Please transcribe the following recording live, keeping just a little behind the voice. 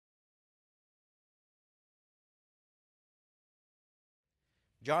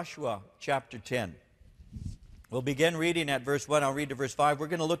Joshua chapter 10. We'll begin reading at verse 1. I'll read to verse 5. We're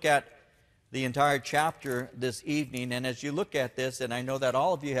going to look at the entire chapter this evening. And as you look at this, and I know that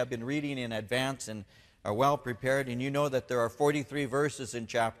all of you have been reading in advance and are well prepared, and you know that there are 43 verses in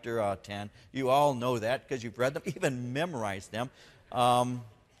chapter 10. You all know that because you've read them, even memorized them.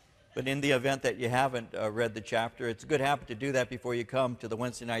 But in the event that you haven't read the chapter, it's a good habit to do that before you come to the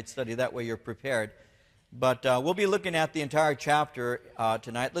Wednesday night study. That way you're prepared. But we'll be looking at the entire chapter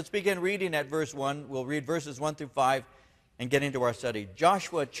tonight. Let's begin reading at verse 1. We'll read verses 1 through 5 and get into our study.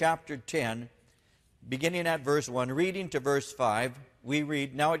 Joshua chapter 10, beginning at verse 1, reading to verse 5, we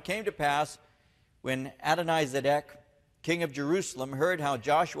read, "Now it came to pass, when Adonizedek, king of Jerusalem, heard how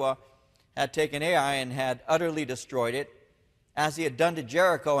Joshua had taken Ai and had utterly destroyed it, as he had done to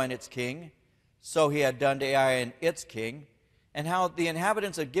Jericho and its king, so he had done to Ai and its king, and how the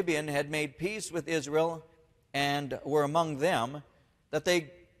inhabitants of Gibeon had made peace with Israel and were among them, that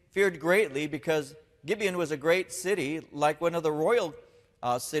they feared greatly, because Gibeon was a great city, like one of the royal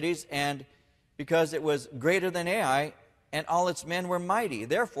cities, and because it was greater than Ai, and all its men were mighty.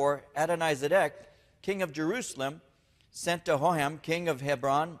 Therefore Adonizedek, king of Jerusalem, sent to Hoham, king of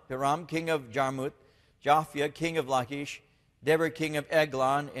Hebron, Piram, king of Jarmuth, Japhia, king of Lachish, Deber, king of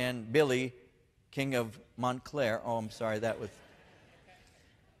Eglon, and Billy, king of Montclair." Oh, I'm sorry, that was...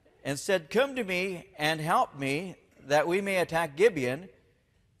 "And said, Come to me and help me, that we may attack Gibeon,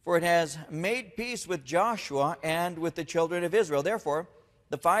 for it has made peace with Joshua and with the children of Israel. Therefore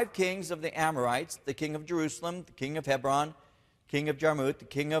the 5 kings of the Amorites, the king of Jerusalem, the king of Hebron, king of Jarmuth, the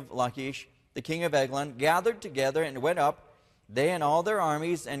king of Lachish, the king of Eglon, gathered together and went up, they and all their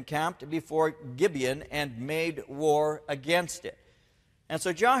armies, and camped before Gibeon and made war against it." And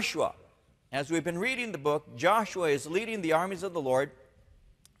so Joshua, as we've been reading the book, Joshua is leading the armies of the Lord,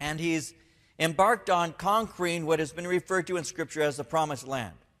 and he's embarked on conquering what has been referred to in Scripture as the Promised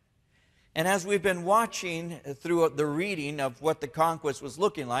Land. And as we've been watching through the reading of what the conquest was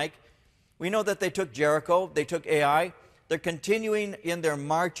looking like, we know that they took Jericho, they took Ai. They're continuing in their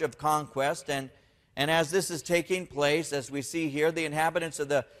march of conquest, and as this is taking place, as we see here, the inhabitants of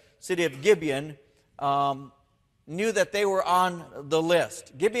the city of Gibeon knew that they were on the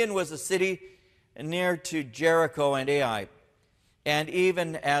list. Gibeon was a city near to Jericho and Ai. And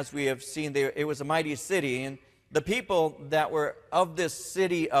even as we have seen there, it was a mighty city. And the people that were of this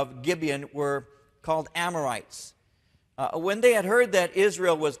city of Gibeon were called Amorites. When they had heard that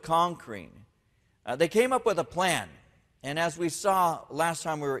Israel was conquering, they came up with a plan. And as we saw last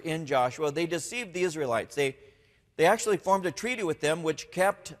time we were in Joshua, they deceived the Israelites. They actually formed a treaty with them which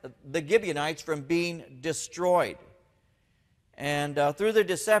kept the Gibeonites from being destroyed. And through their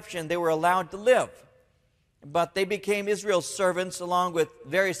deception, they were allowed to live. But they became Israel's servants along with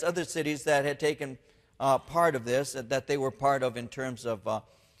various other cities that had taken part of this, that they were part of in terms of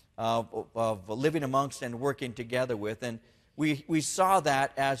living amongst and working together with. And we saw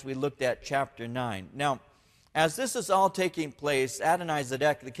that as we looked at chapter 9. Now, as this is all taking place,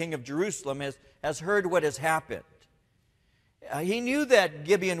 Adonizedek, the king of Jerusalem, has heard what has happened. He knew that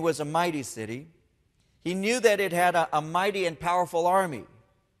Gibeon was a mighty city. He knew that it had a mighty and powerful army.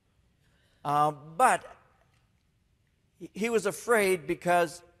 But he was afraid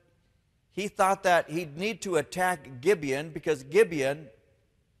because he thought that he'd need to attack Gibeon, because Gibeon,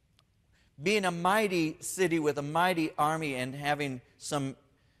 being a mighty city with a mighty army and having some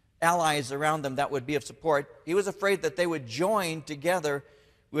allies around them that would be of support, he was afraid that they would join together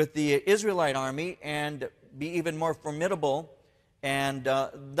with the Israelite army and be even more formidable. And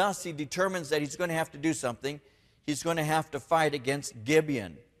thus he determines that he's going to have to do something. He's going to have to fight against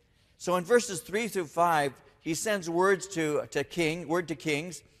Gibeon. So in verses 3 through 5, he sends word to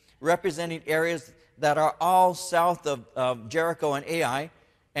kings, representing areas that are all south of Jericho and Ai.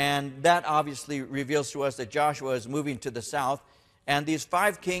 And that obviously reveals to us that Joshua is moving to the south. And these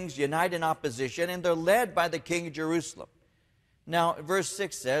 5 kings unite in opposition, and they're led by the king of Jerusalem. Now, verse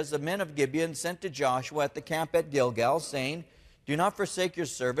 6 says, "The men of Gibeon sent to Joshua at the camp at Gilgal, saying, Do not forsake your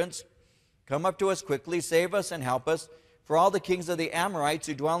servants. Come up to us quickly, save us and help us. For all the kings of the Amorites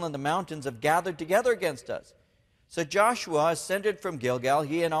who dwell in the mountains have gathered together against us." So Joshua ascended from Gilgal,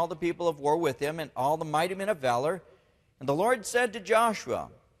 he and all the people of war with him, and all the mighty men of valor. And the Lord said to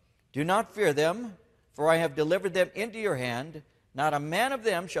Joshua, "Do not fear them, for I have delivered them into your hand. Not a man of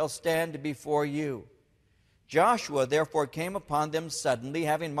them shall stand before you." Joshua therefore came upon them suddenly,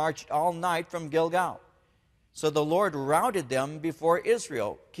 having marched all night from Gilgal. So the Lord routed them before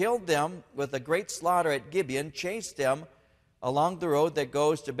Israel, killed them with a great slaughter at Gibeon, chased them along the road that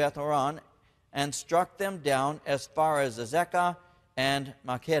goes to Beth-horon, and struck them down as far as Azekah and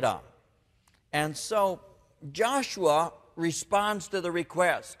Makkedah. And so Joshua responds to the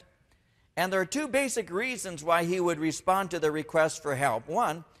request. And there are two basic reasons why he would respond to the request for help.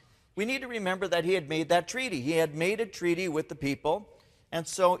 One, we need to remember that he had made that treaty. He had made a treaty with the people. And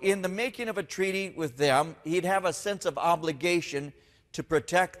so in the making of a treaty with them, he'd have a sense of obligation to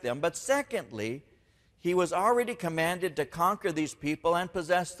protect them. But secondly, he was already commanded to conquer these people and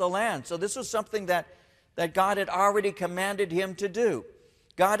possess the land. So this was something that God had already commanded him to do.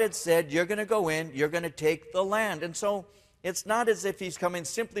 God had said, you're going to go in, you're going to take the land. And so it's not as if he's coming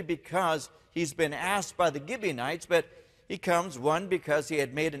simply because he's been asked by the Gibeonites, but he comes, one, because he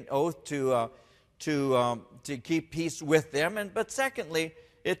had made an oath to keep peace with them, but secondly,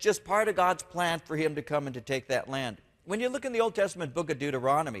 it's just part of God's plan for him to come and to take that land. When you look in the Old Testament book of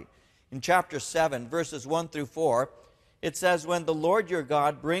Deuteronomy, in chapter 7, verses 1 through 4, it says, when the Lord your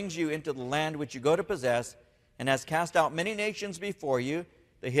God brings you into the land which you go to possess, and has cast out many nations before you,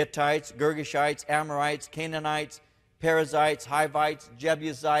 the Hittites, Girgashites, Amorites, Canaanites, Perizzites, Hivites,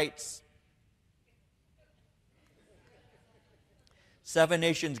 Jebusites, 7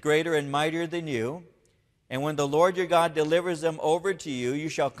 nations greater and mightier than you. And when the Lord your God delivers them over to you, you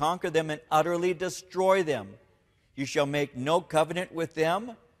shall conquer them and utterly destroy them. You shall make no covenant with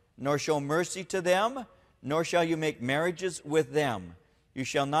them, nor show mercy to them, nor shall you make marriages with them. You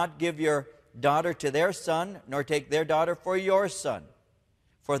shall not give your daughter to their son, nor take their daughter for your son.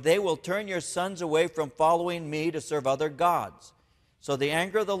 For they will turn your sons away from following me to serve other gods. So the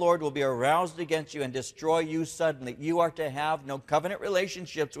anger of the Lord will be aroused against you and destroy you suddenly. You are to have no covenant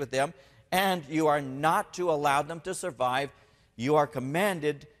relationships with them, and you are not to allow them to survive. You are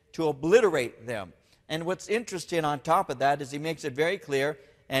commanded to obliterate them. And what's interesting on top of that is he makes it very clear,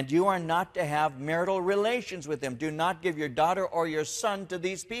 and you are not to have marital relations with them. Do not give your daughter or your son to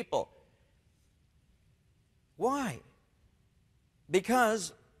these people. Why?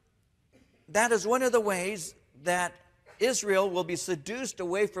 Because that is one of the ways that Israel will be seduced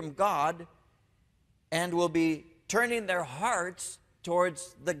away from God and will be turning their hearts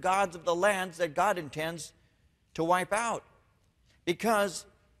towards the gods of the lands that God intends to wipe out. Because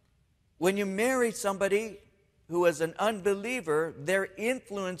when you marry somebody who is an unbeliever, their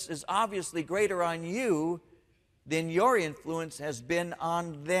influence is obviously greater on you than your influence has been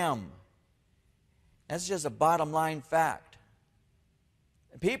on them. That's just a bottom line fact.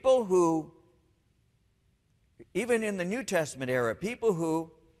 People who, even in the New Testament era, people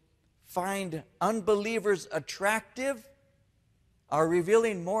who find unbelievers attractive are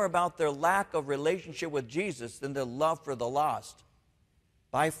revealing more about their lack of relationship with Jesus than their love for the lost,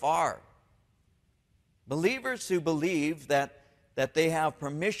 by far. Believers who believe that they have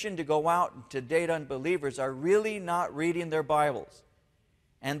permission to go out and to date unbelievers are really not reading their Bibles.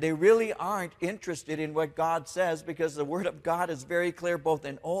 And they really aren't interested in what God says, because the Word of God is very clear, both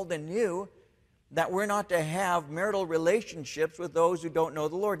in Old and New, that we're not to have marital relationships with those who don't know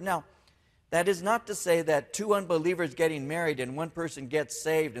the Lord. Now, that is not to say that two unbelievers getting married and one person gets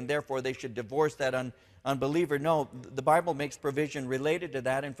saved and therefore they should divorce that unbeliever. No, the Bible makes provision related to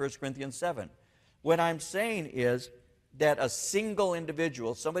that in 1 Corinthians 7. What I'm saying is that a single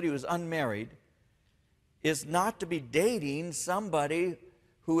individual, somebody who is unmarried, is not to be dating somebody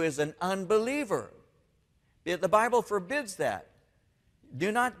who is an unbeliever. The Bible forbids that.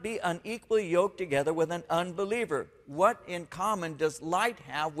 Do not be unequally yoked together with an unbeliever. What in common does light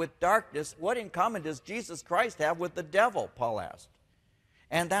have with darkness? What in common does Jesus Christ have with the devil, Paul asked.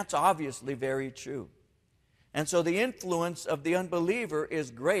 And that's obviously very true. And so the influence of the unbeliever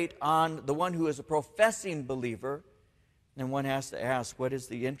is great on the one who is a professing believer. And one has to ask, what is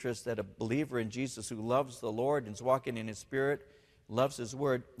the interest that a believer in Jesus who loves the Lord and is walking in His Spirit, loves His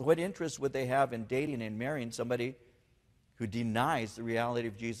Word, what interest would they have in dating and marrying somebody who denies the reality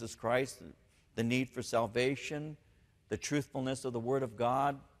of Jesus Christ, the need for salvation, the truthfulness of the Word of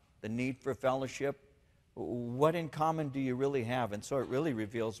God, the need for fellowship? What in common do you really have? And so it really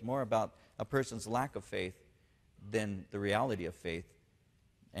reveals more about a person's lack of faith than the reality of faith.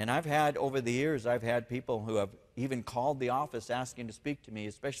 And I've had, over the years, I've had people who have even called the office asking to speak to me,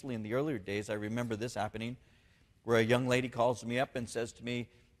 especially in the earlier days. I remember this happening, where a young lady calls me up and says to me,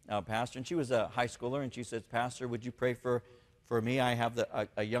 Pastor, and she was a high schooler, and she says, Pastor, would you pray for me? I have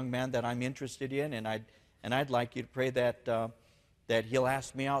a young man that I'm interested in, and I'd like you to pray that he'll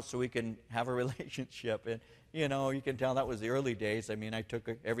ask me out so we can have a relationship. And, you know, you can tell that was the early days. I mean, I took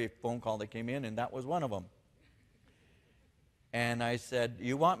every phone call that came in, and that was one of them. And I said,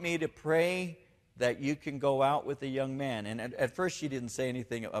 you want me to pray that you can go out with a young man? And at first she didn't say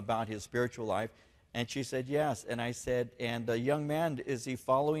anything about his spiritual life. And she said, yes. And I said, and the young man, is he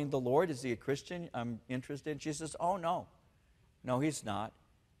following the Lord? Is he a Christian? I'm interested. And she says, oh, no. No, he's not.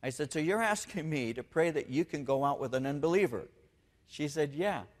 I said, so you're asking me to pray that you can go out with an unbeliever? She said,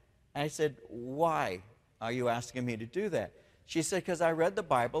 yeah. I said, why are you asking me to do that? She said, because I read the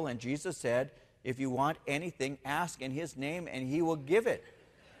Bible and Jesus said, if you want anything, ask in His name and He will give it.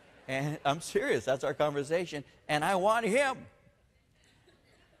 And I'm serious, that's our conversation, and I want Him.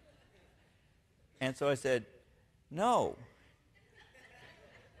 And so I said, no,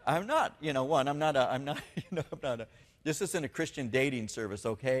 I'm not, this isn't a Christian dating service,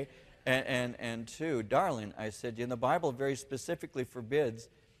 okay? And two, darling, I said, the Bible very specifically forbids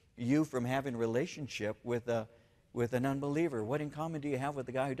you from having a relationship with an unbeliever. What in common do you have with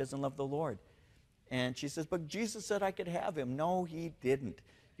a guy who doesn't love the Lord? And she says, but Jesus said I could have him. No, He didn't.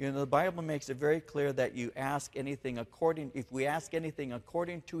 The Bible makes it very clear that if we ask anything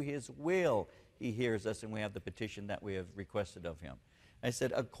according to His will, He hears us, and we have the petition that we have requested of Him. I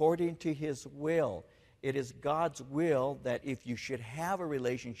said, according to His will. It is God's will that if you should have a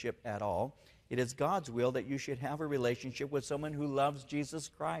relationship at all, it is God's will that you should have a relationship with someone who loves Jesus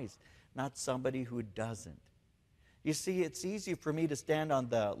Christ, not somebody who doesn't. You see, it's easy for me to stand on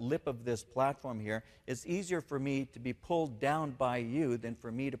the lip of this platform here. It's easier for me to be pulled down by you than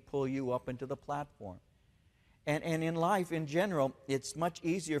for me to pull you up into the platform. And in life in general, it's much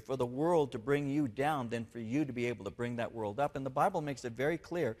easier for the world to bring you down than for you to be able to bring that world up. And the Bible makes it very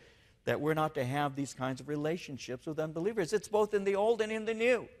clear that we're not to have these kinds of relationships with unbelievers. It's both in the old and in the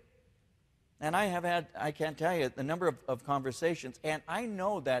new. And I have had, I can't tell you, the number of conversations, and I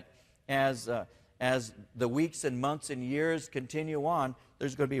know that as the weeks and months and years continue on,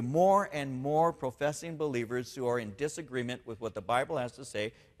 there's going to be more and more professing believers who are in disagreement with what the Bible has to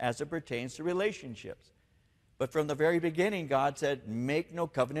say as it pertains to relationships. But from the very beginning, God said, make no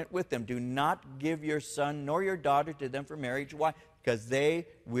covenant with them. Do not give your son nor your daughter to them for marriage. Why? Because they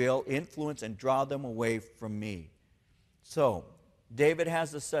will influence and draw them away from me. So, David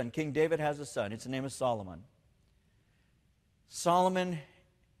has a son. King David has a son. His name is Solomon. Solomon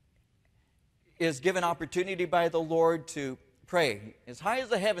is given opportunity by the Lord to pray. As high as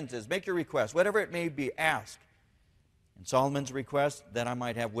the heavens is, make your request. Whatever it may be, ask. And Solomon's request, that I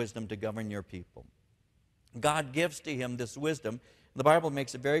might have wisdom to govern your people. God gives to him this wisdom. The Bible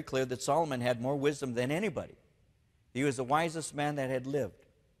makes it very clear that Solomon had more wisdom than anybody. He was the wisest man that had lived.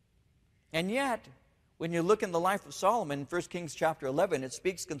 And yet, when you look in the life of Solomon, in 1 Kings chapter 11, it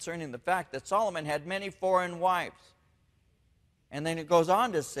speaks concerning the fact that Solomon had many foreign wives. And then it goes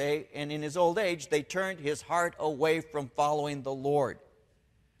on to say, and in his old age, they turned his heart away from following the Lord.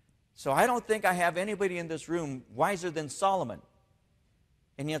 So I don't think I have anybody in this room wiser than Solomon.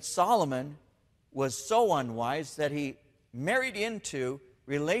 And yet Solomon was so unwise that he married into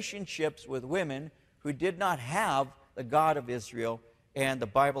relationships with women who did not have the God of Israel, and the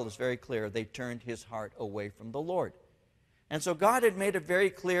Bible is very clear, they turned his heart away from the Lord. And so God had made it very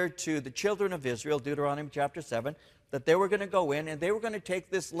clear to the children of Israel, Deuteronomy chapter 7, that they were going to go in and they were going to take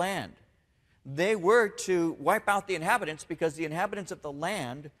this land. They were to wipe out the inhabitants because the inhabitants of the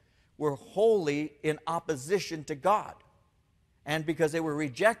land were wholly in opposition to God. And because they were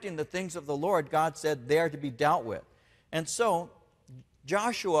rejecting the things of the Lord, God said they are to be dealt with. And so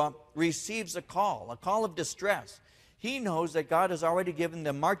Joshua receives a call of distress. He knows that God has already given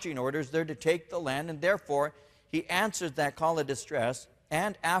them marching orders. They're to take the land, and therefore he answers that call of distress.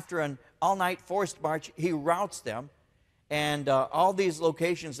 And after an all-night forced march, he routes them. And all these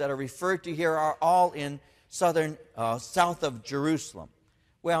locations that are referred to here are all in south of Jerusalem.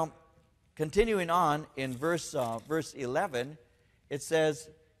 Well, continuing on in verse 11, it says,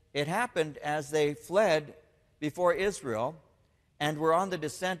 it happened as they fled before Israel and were on the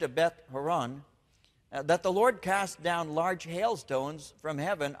descent of Beth Horon, that the Lord cast down large hailstones from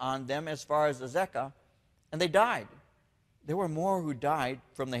heaven on them as far as Azekah, and they died. There were more who died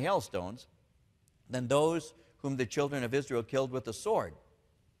from the hailstones than those whom the children of Israel killed with the sword.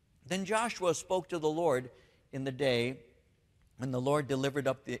 Then Joshua spoke to the Lord in the day when the Lord delivered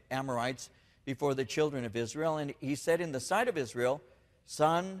up the Amorites before the children of Israel, and he said in the sight of Israel,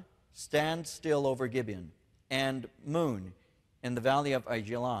 sun, stand still over Gibeon, and moon in the valley of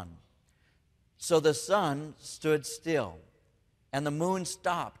Ajalon. So the sun stood still, and the moon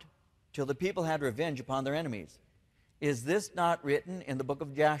stopped, till the people had revenge upon their enemies. Is this not written in the book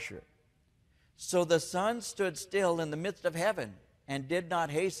of Jasher? So the sun stood still in the midst of heaven, and did not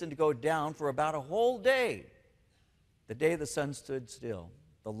hasten to go down for about a whole day. The day the sun stood still,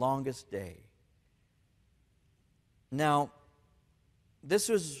 the longest day. Now, this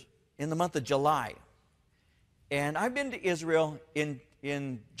was in the month of July. And I've been to Israel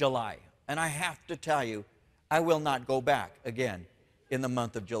in July. And I have to tell you, I will not go back again in the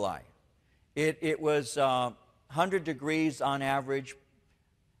month of July. It was 100 degrees on average,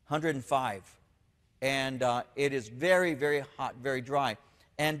 105. And it is very, very hot, very dry.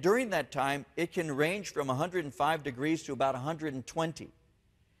 And during that time, it can range from 105 degrees to about 120.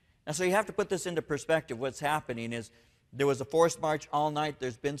 Now, so you have to put this into perspective. What's happening is there was a forced march all night.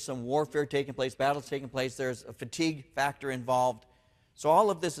 There's been some warfare taking place, battles taking place. There's a fatigue factor involved. So all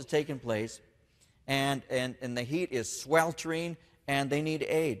of this is taking place, and the heat is sweltering, and they need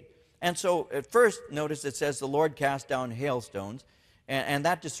aid. And so at first, notice it says the Lord cast down hailstones, and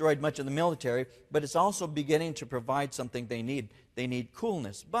that destroyed much of the military, but it's also beginning to provide something they need. They need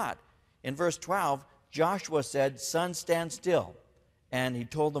coolness. But in verse 12, Joshua said, "Sun, stand still." And he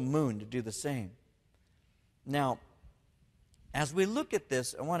told the moon to do the same. Now, as we look at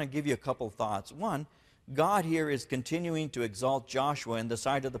this, I want to give you a couple thoughts. One, God here is continuing to exalt Joshua in the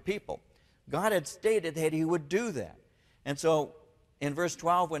sight of the people. God had stated that he would do that. And so in verse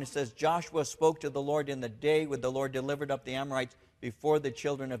 12, when it says, Joshua spoke to the Lord in the day when the Lord delivered up the Amorites before the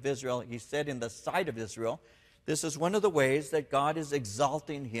children of Israel, he said in the sight of Israel, this is one of the ways that God is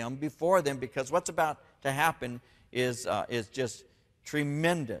exalting him before them, because what's about to happen is just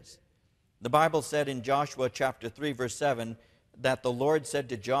tremendous. The Bible said in Joshua chapter 3, verse 7, that the Lord said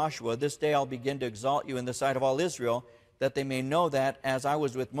to Joshua, "This day I'll begin to exalt you in the sight of all Israel, that they may know that as I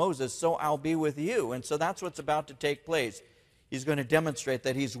was with Moses, so I'll be with you." And so that's what's about to take place. He's going to demonstrate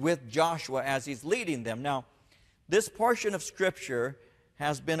that he's with Joshua as he's leading them. Now, this portion of Scripture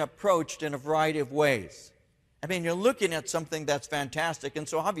has been approached in a variety of ways. I mean, you're looking at something that's fantastic, and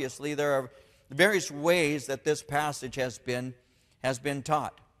so obviously there are various ways that this passage has been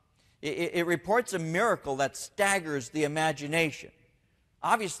taught. It reports a miracle that staggers the imagination.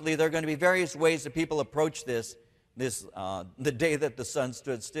 Obviously, there are going to be various ways that people approach the day that the sun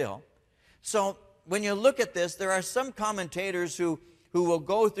stood still. So when you look at this, there are some commentators who will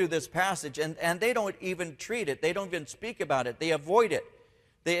go through this passage, and they don't even treat it. They don't even speak about it. They avoid it.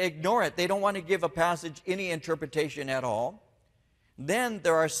 They ignore it. They don't want to give a passage any interpretation at all. Then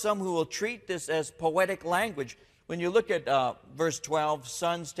there are some who will treat this as poetic language. When you look at verse 12,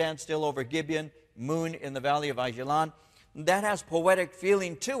 sun stands still over Gibeon, moon in the valley of Ajalon, that has poetic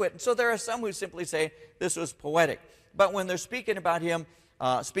feeling to it. And so there are some who simply say this was poetic. But when they're speaking about him,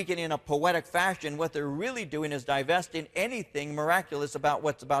 speaking in a poetic fashion, what they're really doing is divesting anything miraculous about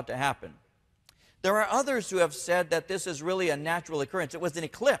what's about to happen. There are others who have said that this is really a natural occurrence. It was an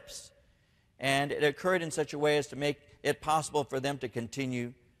eclipse, and it occurred in such a way as to make it possible for them to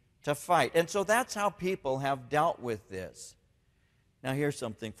continue to fight. And so that's how people have dealt with this. Now here's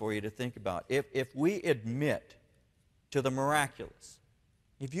something for you to think about. If we admit to the miraculous,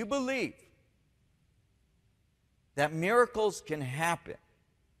 if you believe that miracles can happen,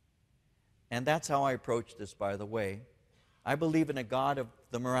 and that's how I approach this, by the way, I believe in a God of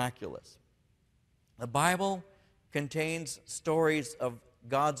the miraculous. The Bible contains stories of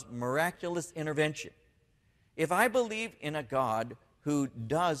God's miraculous intervention. If I believe in a God who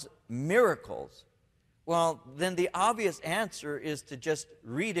does miracles, well, then the obvious answer is to just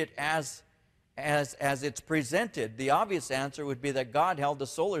read it as it's presented. The obvious answer would be that God held the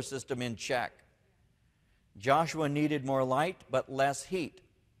solar system in check. Joshua needed more light but less heat.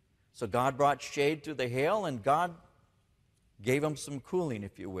 So God brought shade through the hail, and God gave him some cooling,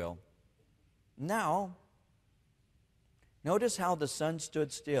 if you will. Now, notice how the sun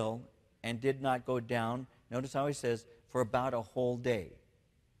stood still and did not go down. Notice how he says, for about a whole day.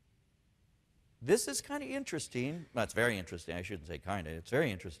 This is kind of interesting. Well, it's very interesting. I shouldn't say kind of. It's very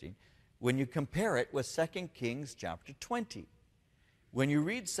interesting when you compare it with 2 Kings chapter 20. When you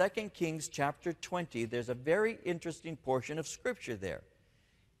read 2 Kings chapter 20, there's a very interesting portion of Scripture there.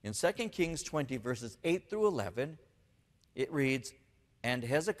 In 2 Kings 20, verses 8 through 11, it reads, "And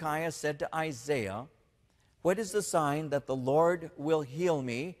Hezekiah said to Isaiah, what is the sign that the Lord will heal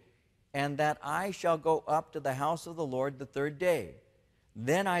me, and that I shall go up to the house of the Lord the third day?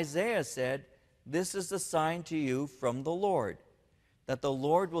 Then Isaiah said, this is the sign to you from the Lord, that the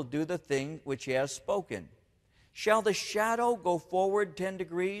Lord will do the thing which he has spoken. Shall the shadow go forward 10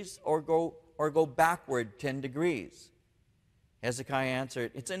 degrees or go backward 10 degrees? Hezekiah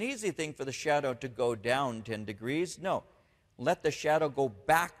answered, it's an easy thing for the shadow to go down 10 degrees. No, let the shadow go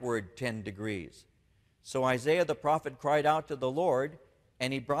backward 10 degrees. So Isaiah the prophet cried out to the Lord,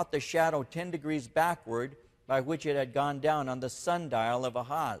 and he brought the shadow 10 degrees backward, by which it had gone down on the sundial of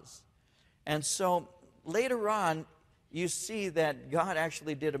Ahaz. And so later on, you see that God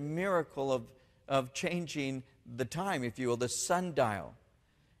actually did a miracle of changing the time, if you will, the sundial.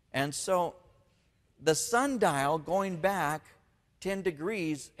 And so the sundial going back 10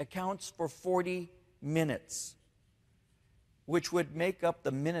 degrees accounts for 40 minutes, which would make up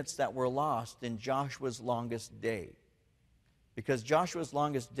the minutes that were lost in Joshua's longest day. because Joshua's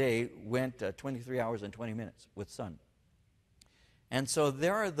longest day went 23 hours and 20 minutes with sun. And so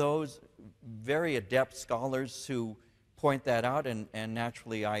there are those very adept scholars who point that out, and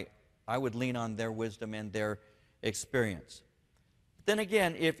naturally I would lean on their wisdom and their experience. But then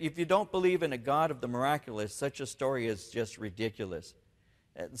again, if you don't believe in a God of the miraculous, such a story is just ridiculous.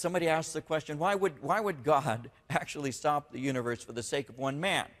 Somebody asks the question, why would God actually stop the universe for the sake of one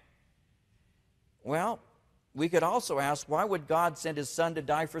man? Well, we could also ask, why would God send his son to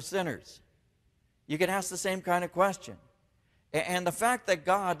die for sinners? You could ask the same kind of question. And the fact that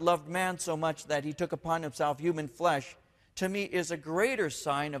God loved man so much that he took upon himself human flesh, to me, is a greater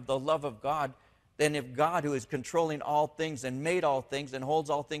sign of the love of God than if God, who is controlling all things and made all things and holds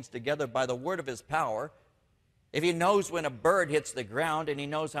all things together by the word of his power, if he knows when a bird hits the ground and he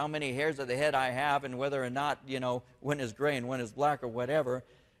knows how many hairs of the head I have and whether or not, when is gray and when is black or whatever,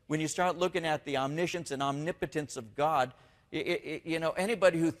 when you start looking at the omniscience and omnipotence of God,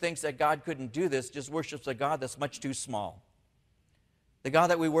 anybody who thinks that God couldn't do this just worships a God that's much too small. The God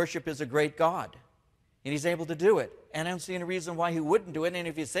that we worship is a great God, and he's able to do it. And I don't see any reason why he wouldn't do it, and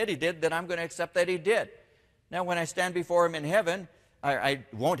if he said he did, then I'm going to accept that he did. Now, when I stand before him in heaven, I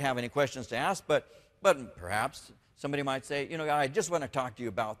won't have any questions to ask, but perhaps somebody might say, God, I just want to talk to you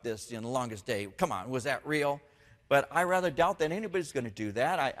about this the longest day. Come on, was that real? But I rather doubt that anybody's going to do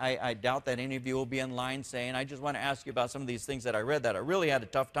that. I doubt that any of you will be in line saying, I just want to ask you about some of these things that I read that I really had a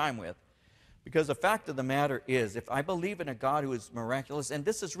tough time with. Because the fact of the matter is, if I believe in a God who is miraculous, and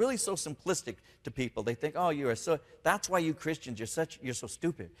this is really so simplistic to people, they think, that's why you Christians, you're so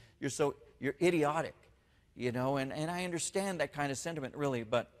stupid, you're idiotic, and I understand that kind of sentiment really,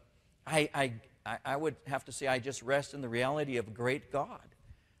 but I would have to say I just rest in the reality of a great God,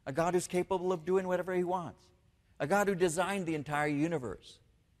 a God who's capable of doing whatever he wants, a God who designed the entire universe.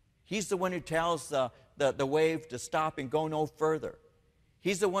 He's the one who tells the wave to stop and go no further.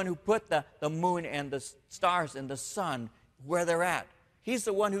 He's the one who put the moon and the stars and the sun where they're at. He's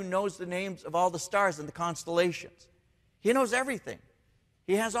the one who knows the names of all the stars and the constellations. He knows everything.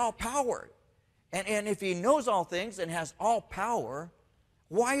 He has all power. And if he knows all things and has all power,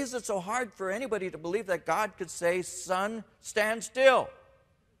 why is it so hard for anybody to believe that God could say, sun, stand still?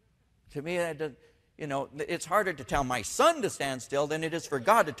 To me, it's harder to tell my son to stand still than it is for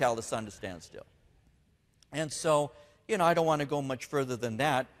God to tell the sun to stand still. And so, I don't want to go much further than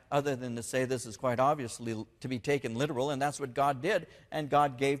that, other than to say this is quite obviously to be taken literal, and that's what God did, and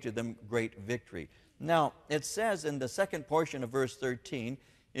God gave to them great victory. Now, it says in the second portion of verse 13,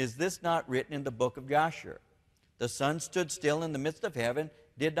 is this not written in the book of Joshua? The sun stood still in the midst of heaven,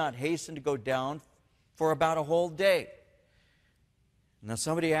 did not hasten to go down for about a whole day. Now,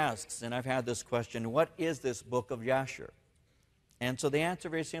 somebody asks, and I've had this question, what is this book of Joshua? And so the answer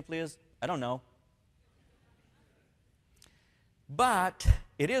very simply is, I don't know. But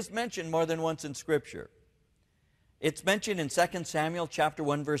it is mentioned more than once in Scripture. It's mentioned in 2 Samuel chapter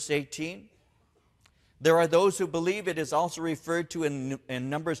 1, verse 18. There are those who believe it is also referred to in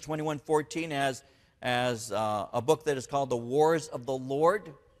Numbers 21:14 as a book that is called the Wars of the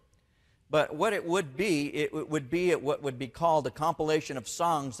Lord. But what it would be what would be called a compilation of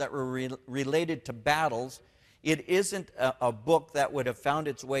songs that were related to battles. It isn't a book that would have found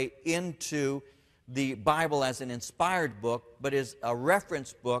its way into the Bible as an inspired book, but is a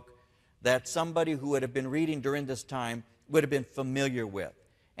reference book that somebody who would have been reading during this time would have been familiar with.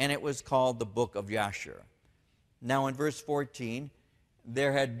 And it was called the book of Joshua. Now in verse 14,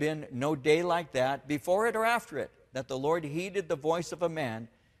 there had been no day like that, before it or after it, that the Lord heeded the voice of a man,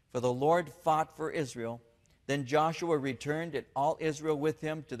 for the Lord fought for Israel. Then Joshua returned, and all Israel with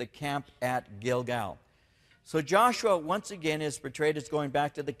him, to the camp at Gilgal. So Joshua, once again, is portrayed as going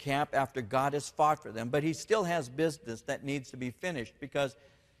back to the camp after God has fought for them, but he still has business that needs to be finished, because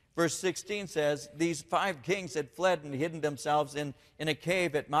verse 16 says, these 5 kings had fled and hidden themselves in a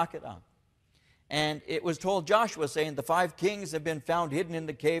cave at Makkedah. And it was told Joshua, saying, the 5 kings have been found hidden in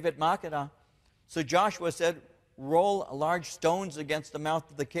the cave at Makkedah. So Joshua said, roll large stones against the mouth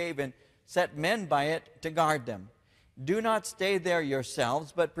of the cave and set men by it to guard them. Do not stay there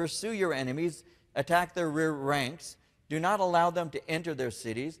yourselves, but pursue your enemies, attack their rear ranks. Do not allow them to enter their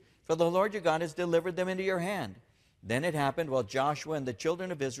cities, for the Lord your God has delivered them into your hand. Then it happened, while Joshua and the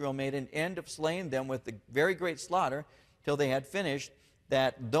children of Israel made an end of slaying them with a very great slaughter, till they had finished,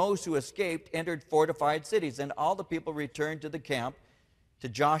 that those who escaped entered fortified cities, and all the people returned to the camp to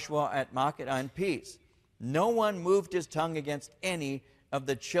Joshua at Makkedah in peace. No one moved his tongue against any of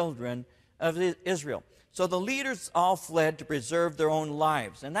the children of Israel. So the leaders all fled to preserve their own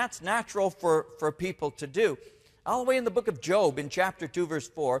lives, and that's natural for people to do. All the way in the book of Job, in chapter 2, verse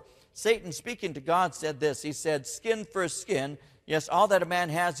 4, Satan, speaking to God, said this. He said, skin for skin. Yes, all that a man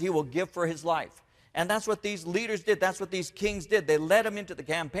has, he will give for his life. And that's what these leaders did. That's what these kings did. They led him into the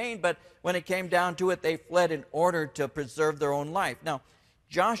campaign, but when it came down to it, they fled in order to preserve their own life. Now,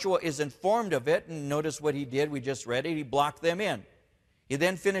 Joshua is informed of it, and notice what he did. We just read it. He blocked them in. He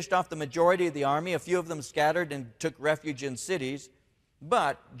then finished off the majority of the army. A few of them scattered and took refuge in cities.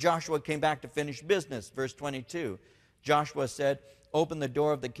 But Joshua came back to finish business. Verse 22, Joshua said, open the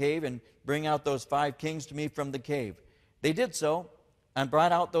door of the cave and bring out those 5 kings to me from the cave. They did so and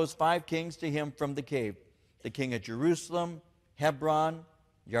brought out those 5 kings to him from the cave. The king of Jerusalem, Hebron,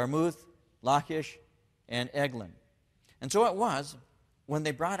 Jarmuth, Lachish, and Eglon. And so it was, when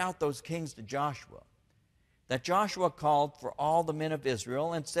they brought out those kings to Joshua, that Joshua called for all the men of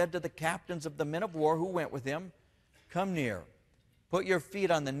Israel and said to the captains of the men of war who went with him, come near, put your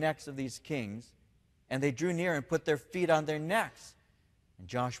feet on the necks of these kings. And they drew near and put their feet on their necks. And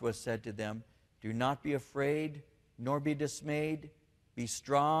Joshua said to them, do not be afraid, nor be dismayed. Be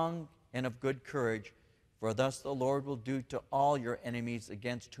strong and of good courage, for thus the Lord will do to all your enemies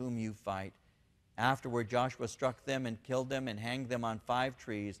against whom you fight. Afterward Joshua struck them and killed them and hanged them on 5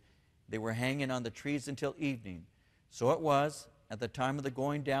 trees. They were hanging on the trees until evening. So it was, at the time of the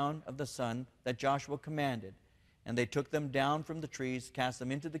going down of the sun, that Joshua commanded. And they took them down from the trees, cast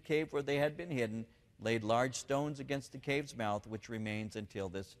them into the cave where they had been hidden, laid large stones against the cave's mouth, which remains until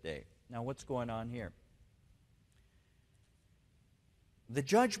this day. Now, what's going on here? The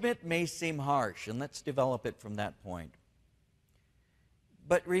judgment may seem harsh, and let's develop it from that point.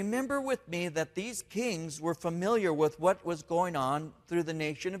 But remember with me that these kings were familiar with what was going on through the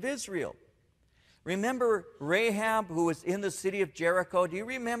nation of Israel. Remember Rahab, who was in the city of Jericho? Do you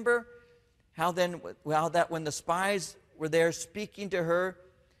remember how that when the spies were there speaking to her,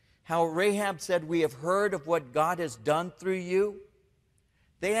 how Rahab said, we have heard of what God has done through you?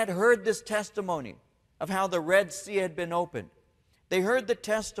 They had heard this testimony of how the Red Sea had been opened. They heard the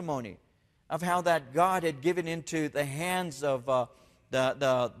testimony of how that God had given into the hands of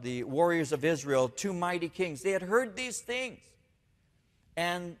the warriors of Israel 2 mighty kings. They had heard these things.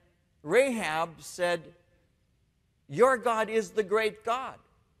 And Rahab said, your God is the great God.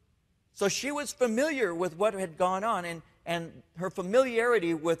 So she was familiar with what had gone on, and her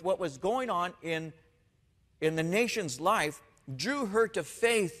familiarity with what was going on in the nation's life drew her to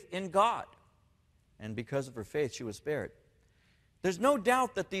faith in God. And because of her faith, she was spared. There's no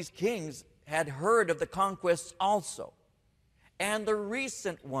doubt that these kings had heard of the conquests also, and the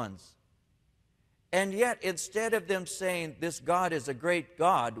recent ones. And yet, instead of them saying, this God is a great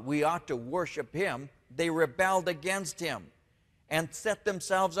God, we ought to worship him, they rebelled against him and set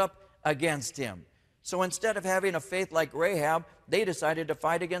themselves up against him. So instead of having a faith like Rahab, they decided to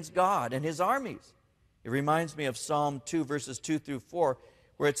fight against God and his armies. It reminds me of Psalm 2, verses 2 through 4,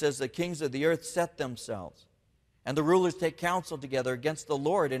 where it says, the kings of the earth set themselves, and the rulers take counsel together against the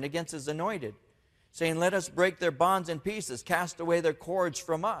Lord and against his anointed, saying, let us break their bonds in pieces, cast away their cords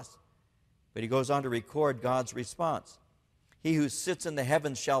from us. But he goes on to record God's response. He who sits in the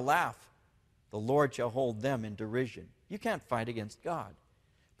heavens shall laugh. The Lord shall hold them in derision. You can't fight against God.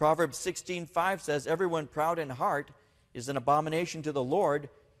 Proverbs 16:5 says, everyone proud in heart is an abomination to the Lord.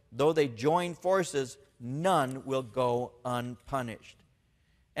 Though they join forces, none will go unpunished.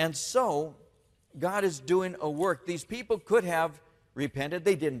 And so, God is doing a work. These people could have repented.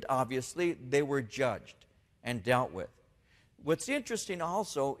 They didn't, obviously. They were judged and dealt with. What's interesting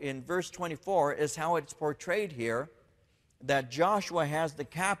also in verse 24 is how it's portrayed here, that Joshua has the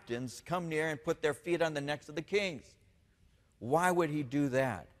captains come near and put their feet on the necks of the kings. Why would he do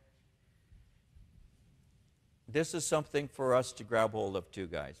that? This is something for us to grab hold of too,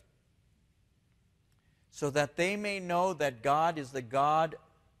 guys. So that they may know that God is the God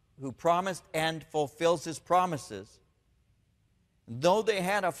who promised and fulfills his promises. Though they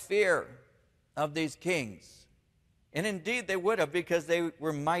had a fear of these kings, and indeed they would have, because they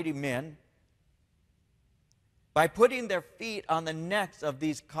were mighty men, by putting their feet on the necks of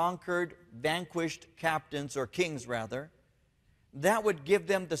these conquered, vanquished captains, or kings rather, that would give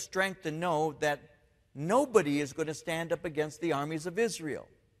them the strength to know that nobody is going to stand up against the armies of Israel,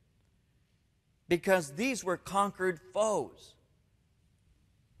 because these were conquered foes.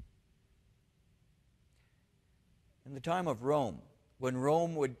 In the time of Rome, when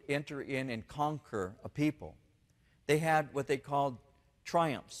Rome would enter in and conquer a people, they had what they called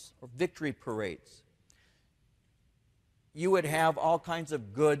triumphs or victory parades. You would have all kinds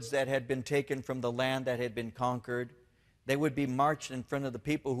of goods that had been taken from the land that had been conquered. They would be marched in front of the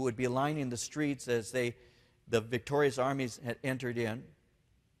people who would be lining the streets as the victorious armies had entered in.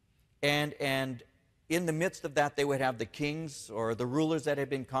 And in the midst of that, they would have the kings or the rulers that had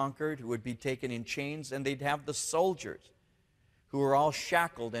been conquered who would be taken in chains, and they'd have the soldiers who were all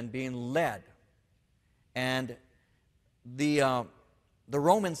shackled and being led. And the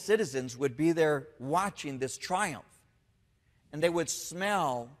Roman citizens would be there watching this triumph. And they would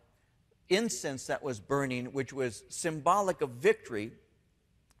smell incense that was burning, which was symbolic of victory.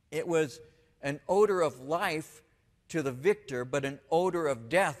 It was an odor of life to the victor, but an odor of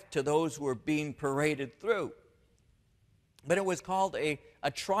death to those who were being paraded through. But it was called a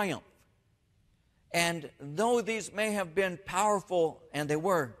triumph. And though these may have been powerful, and they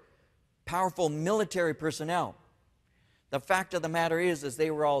were powerful military personnel, the fact of the matter is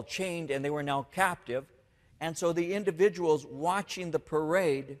they were all chained and they were now captive. And so the individuals watching the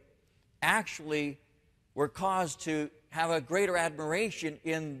parade actually were caused to have a greater admiration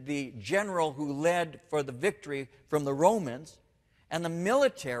in the general who led for the victory from the Romans, and the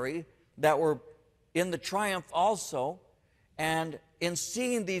military that were in the triumph also. And in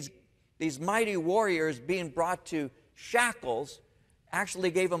seeing these mighty warriors being brought to shackles,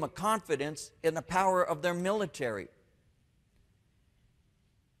 actually gave them a confidence in the power of their military.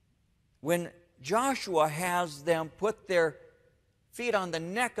 When Joshua has them put their feet on the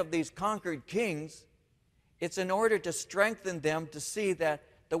neck of these conquered kings, it's in order to strengthen them to see that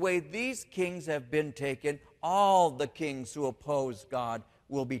the way these kings have been taken, all the kings who oppose God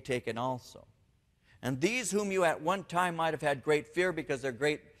will be taken also. And these whom you at one time might have had great fear because they're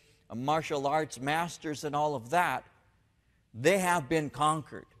great martial arts masters and all of that, they have been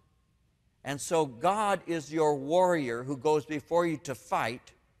conquered. And so God is your warrior who goes before you to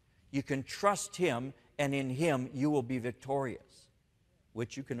fight. You can trust Him, and in Him you will be victorious,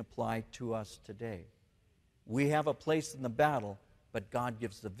 which you can apply to us today. We have a place in the battle, but God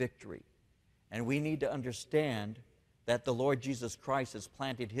gives the victory. And we need to understand that the Lord Jesus Christ has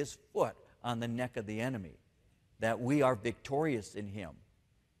planted His foot on the neck of the enemy, that we are victorious in Him.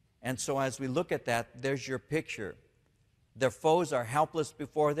 And so as we look at that, there's your picture. Their foes are helpless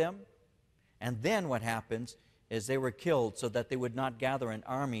before them, and then what happens is they were killed so that they would not gather an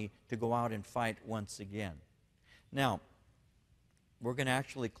army to go out and fight once again. Now, we're going to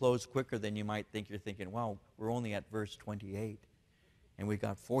actually close quicker than you might think. You're thinking, wow, we're only at verse 28, and we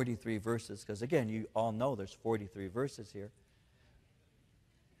got 43 verses, because again, you all know there's 43 verses here.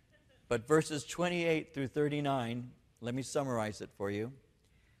 But verses 28 through 39, let me summarize it for you.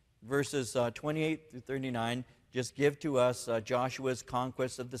 Verses 28 through 39 just give to us Joshua's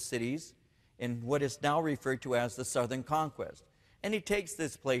conquest of the cities in what is now referred to as the southern conquest. And he takes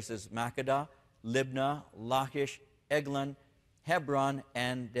these places: Makkedah, Libnah, Lachish, Eglon, Hebron,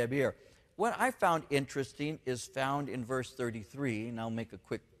 and Debir. What I found interesting is found in verse 33, and I'll make a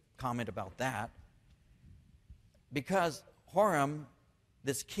quick comment about that. Because Horam,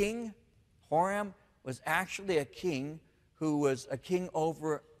 this king, Horam, was actually a king who was a king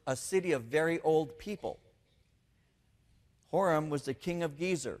over a city of very old people. Horam was the king of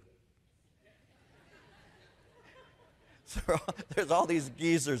Gezer. So there's all these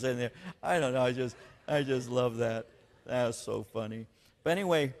geezers in there. I don't know, I just love that. That's so funny. But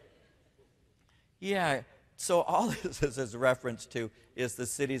anyway, yeah, so all this is reference to is the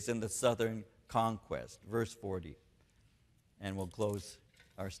cities in the southern conquest, verse 40. And we'll close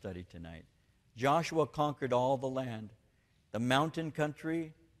our study tonight. Joshua conquered all the land, the mountain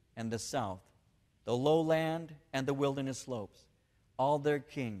country and the south, the lowland and the wilderness slopes, all their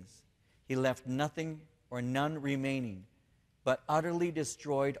kings. He left nothing or none remaining, but utterly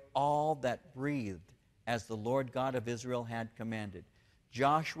destroyed all that breathed, as the Lord God of Israel had commanded.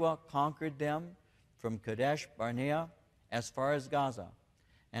 Joshua conquered them from Kadesh Barnea as far as Gaza,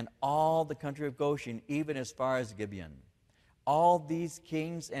 and all the country of Goshen, even as far as Gibeon. All these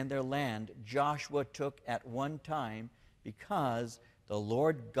kings and their land Joshua took at one time, because the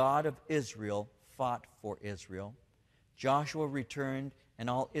Lord God of Israel fought for Israel. Joshua returned, and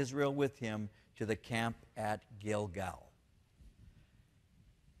all Israel with him, to the camp at Gilgal.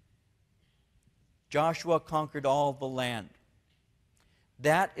 Joshua conquered all the land.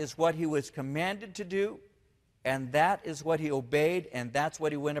 That is what he was commanded to do, and that is what he obeyed, and that's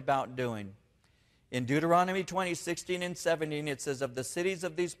what he went about doing. In Deuteronomy 20:16 and 17, it says, "Of the cities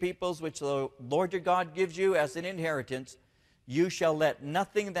of these peoples which the Lord your God gives you as an inheritance, you shall let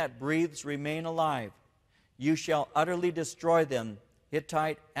nothing that breathes remain alive. You shall utterly destroy them,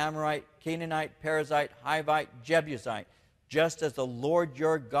 Hittite, Amorite, Canaanite, Perizzite, Hivite, Jebusite, just as the Lord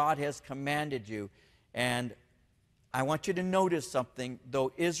your God has commanded you." And I want you to notice something.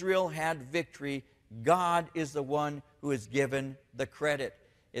 Though Israel had victory, God is the one who is given the credit.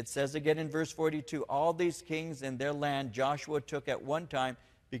 It says again in verse 42, "All these kings and their land Joshua took at one time,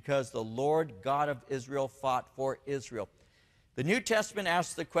 because the Lord God of Israel fought for Israel. The New Testament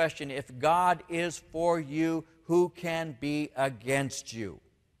asks the question, if God is for you, who can be against you?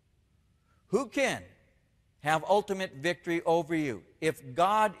 Who can have ultimate victory over you? If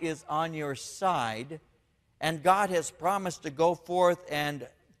God is on your side, and God has promised to go forth and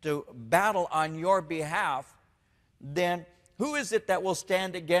to battle on your behalf, then who is it that will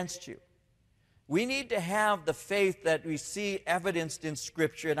stand against you? We need to have the faith that we see evidenced in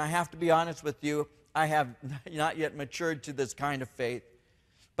Scripture, and I have to be honest with you, I have not yet matured to this kind of faith,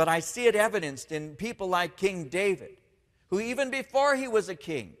 but I see it evidenced in people like King David, who even before he was a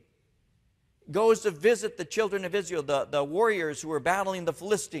king, goes to visit the children of Israel, the warriors who were battling the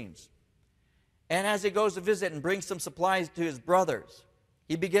Philistines. And as he goes to visit and brings some supplies to his brothers,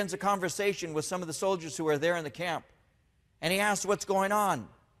 he begins a conversation with some of the soldiers who are there in the camp. And he asks what's going on.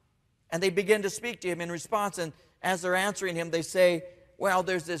 And they begin to speak to him in response. And as they're answering him, they say, well,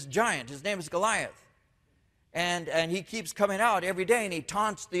 there's this giant. His name is Goliath. And he keeps coming out every day, and he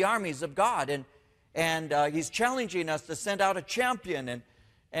taunts the armies of God. And he's challenging us to send out a champion.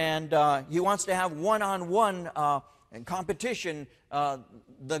 And he wants to have one-on-one competition,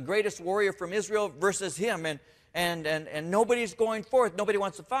 the greatest warrior from Israel versus him. And nobody's going forth. Nobody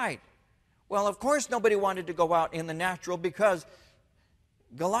wants to fight. Well, of course nobody wanted to go out in the natural, because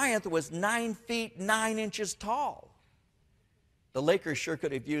Goliath was 9 feet 9 inches tall. The Lakers sure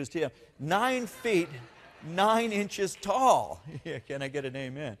could have used him. 9 feet 9 inches tall. Yeah, can I get an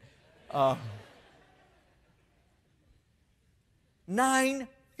amen? 9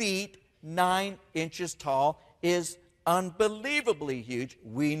 feet 9 inches tall is unbelievably huge.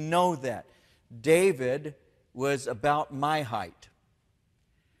 We know that. David was about my height.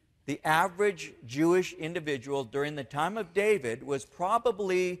 The average Jewish individual during the time of David was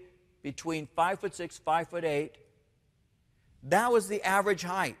probably between 5'6", 5'8". That was the average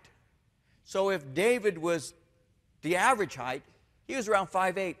height. So if David was the average height, he was around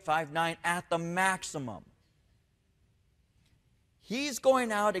 5'8", 5'9" at the maximum. He's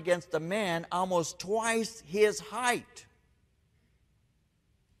going out against a man almost twice his height.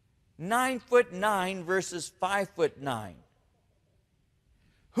 9'9" versus 5'9".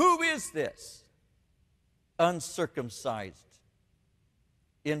 Who is this uncircumcised,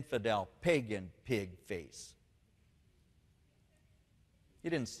 infidel, pagan, pig face? He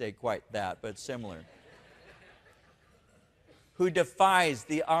didn't say quite that, but similar. Who defies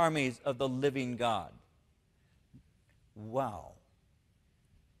the armies of the living God. Wow.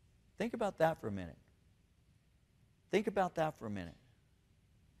 Think about that for a minute. Think about that for a minute.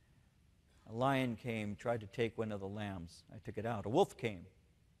 A lion came, tried to take one of the lambs. I took it out. A wolf came,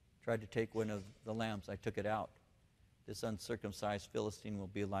 tried to take one of the lambs. I took it out. This uncircumcised Philistine will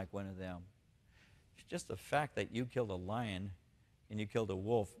be like one of them. It's just the fact that you killed a lion and you killed a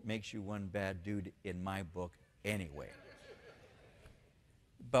wolf makes you one bad dude in my book anyway.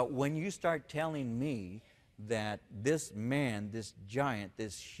 But when you start telling me that this man, this giant,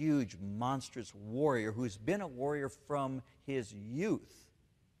 this huge, monstrous warrior who's been a warrior from his youth,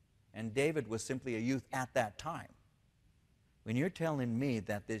 and David was simply a youth at that time, when you're telling me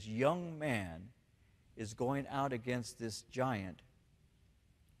that this young man is going out against this giant,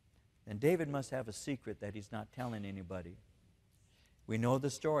 then David must have a secret that he's not telling anybody. We know the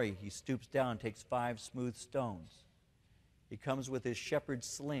story. He stoops down, takes 5 smooth stones. He comes with his shepherd's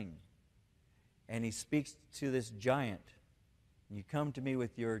sling, and he speaks to this giant. And you come to me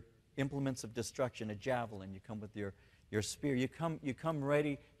with your implements of destruction, a javelin. You come with your spear. You come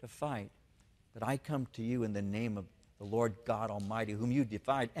ready to fight. But I come to you in the name of the Lord God Almighty, whom you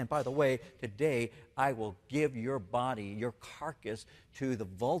defied. And by the way, today I will give your body, your carcass, to the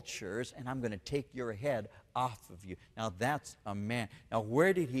vultures, and I'm going to take your head off of you. Now that's a man. Now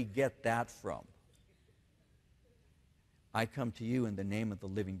where did he get that from? I come to you in the name of the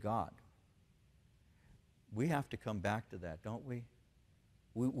living God. We have to come back to that, don't we?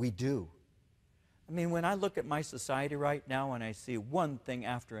 We do. I mean, when I look at my society right now and I see one thing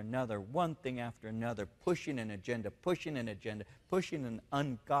after another, pushing an agenda, pushing an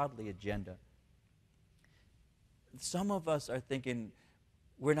ungodly agenda, some of us are thinking,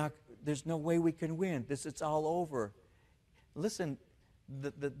 there's no way we can win. It's all over. Listen,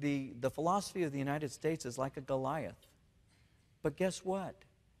 the philosophy of the United States is like a Goliath. But guess what?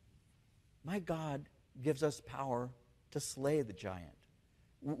 My God gives us power to slay the giant.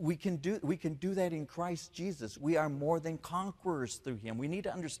 We can do that in Christ Jesus. We are more than conquerors through Him. We need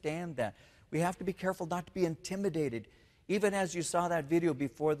to understand that. We have to be careful not to be intimidated Even as you saw that video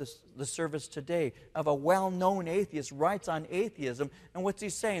before the service today of a well-known atheist writes on atheism, and what's he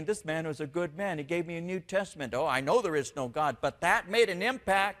saying? This man was a good man. He gave me a New Testament. Oh, I know there is no God, but that made an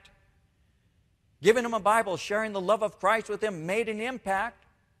impact. Giving him a Bible, sharing the love of Christ with him made an impact.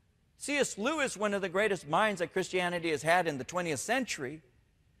 C.S. Lewis, one of the greatest minds that Christianity has had in the 20th century,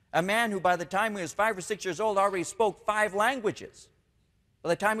 a man who by the time he was 5 or 6 years old already spoke 5 languages. By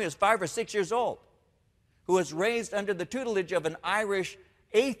the time he was 5 or 6 years old, who was raised under the tutelage of an Irish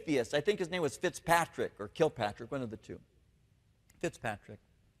atheist. I think his name was Fitzpatrick or Kilpatrick, one of the two. Fitzpatrick.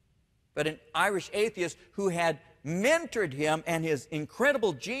 But an Irish atheist who had mentored him and his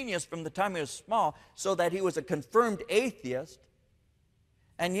incredible genius from the time he was small so that he was a confirmed atheist.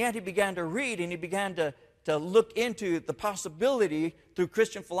 And yet he began to read and he began to look into the possibility through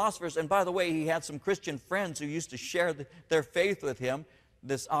Christian philosophers. And by the way, he had some Christian friends who used to share their faith with him.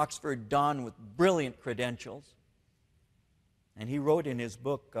 This Oxford Don with brilliant credentials. And he wrote in his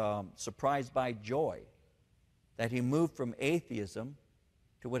book, Surprised by Joy, that he moved from atheism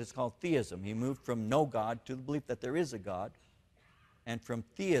to what is called theism. He moved from no God to the belief that there is a God. And from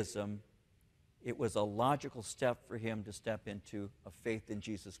theism, it was a logical step for him to step into a faith in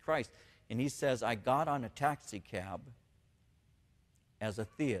Jesus Christ. And he says, I got on a taxi cab as a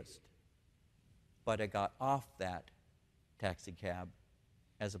theist, but I got off that taxi cab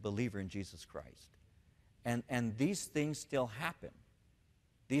as a believer in Jesus Christ. And these things still happen.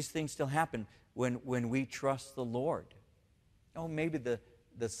 These things still happen when we trust the Lord. Oh, maybe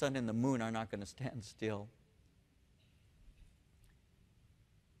the sun and the moon are not going to stand still.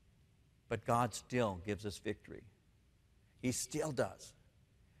 But God still gives us victory. He still does.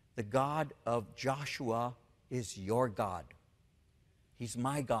 The God of Joshua is your God. He's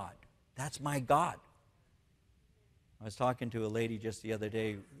my God. That's my God. I was talking to a lady just the other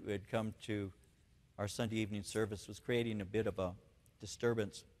day who had come to our Sunday evening service, was creating a bit of a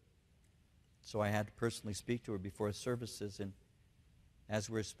disturbance. So I had to personally speak to her before services, and as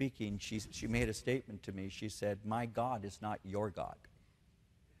we were speaking, she made a statement to me. She said, my God is not your God.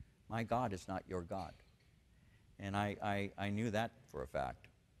 My God is not your God. And I knew that for a fact.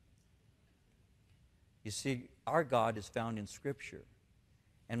 You see, our God is found in Scripture.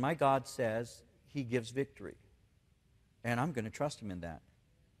 And my God says He gives victory. And I'm going to trust Him in that.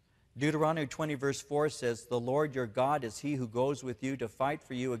 Deuteronomy 20 verse 4 says, the Lord your God is He who goes with you to fight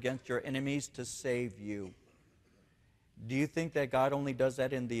for you against your enemies to save you. Do you think that God only does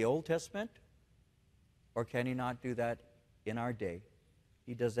that in the Old Testament? Or can He not do that in our day?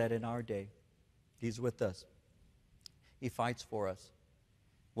 He does that in our day. He's with us. He fights for us.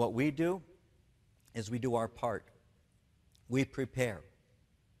 What we do is we do our part. We prepare.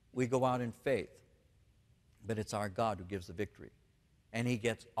 We go out in faith. But it's our God who gives the victory. And He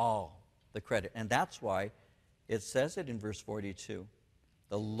gets all the credit. And that's why it says it in verse 42.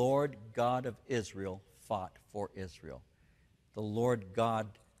 The Lord God of Israel fought for Israel. The Lord God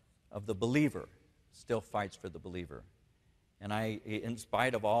of the believer still fights for the believer. And in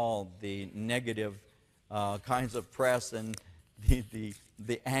spite of all the negative kinds of press and the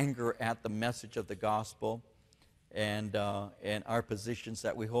anger at the message of the gospel and our positions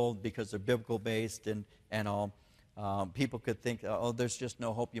that we hold because they're biblical based and all, people could think, oh, there's just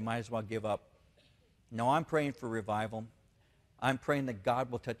no hope, you might as well give up. No, I'm praying for revival. I'm praying that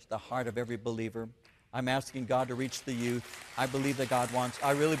God will touch the heart of every believer. I'm asking God to reach the youth. I really believe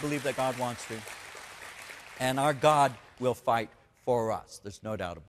that God wants to. And our God will fight for us. There's no doubt about it.